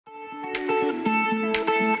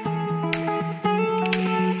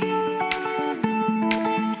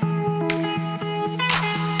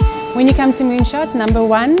When you come to Moonshot, number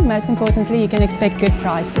one, most importantly, you can expect good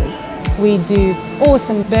prices. We do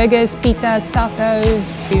awesome burgers, pizzas,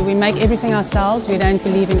 tacos. We make everything ourselves. We don't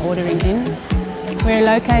believe in ordering in. We're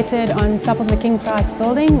located on top of the King Price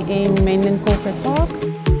building in Menden Corporate Park.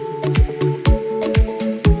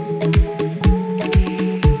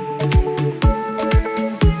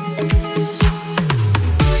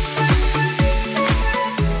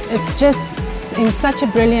 It's just in such a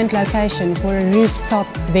brilliant location for a rooftop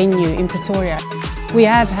venue in Pretoria. We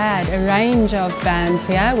have had a range of bands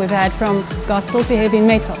here. We've had from gospel to heavy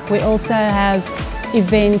metal. We also have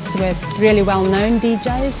events with really well-known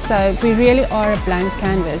DJs, so we really are a blank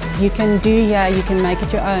canvas. You can do here, you can make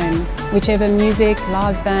it your own. Whichever music,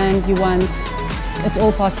 live band you want, it's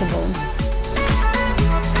all possible.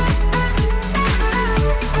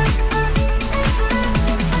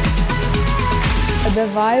 The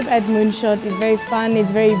vibe at Moonshot is very fun,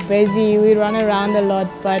 it's very busy, we run around a lot,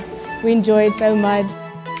 but we enjoy it so much.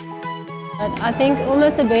 I think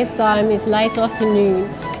almost the best time is late afternoon.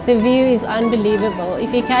 The view is unbelievable.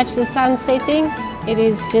 If you catch the sun setting, it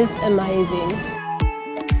is just amazing.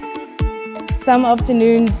 Some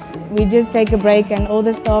afternoons we just take a break and all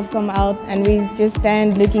the staff come out and we just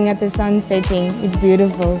stand looking at the sun setting. It's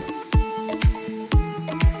beautiful.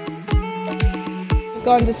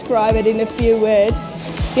 Can't describe it in a few words.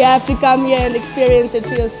 You have to come here and experience it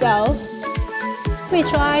for yourself. We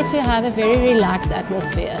try to have a very relaxed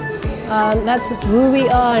atmosphere. That's who we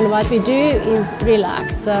are, and what we do is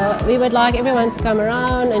relax. So we would like everyone to come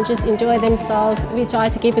around and just enjoy themselves. We try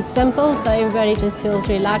to keep it simple so everybody just feels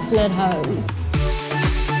relaxed and at home.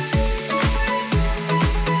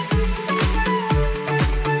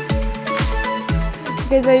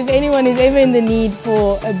 Okay, so if anyone is ever in the need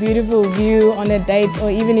for a beautiful view on a date,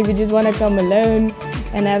 or even if you just want to come alone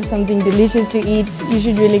and have something delicious to eat, you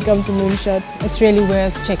should really come to Moonshot. It's really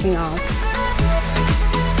worth checking out.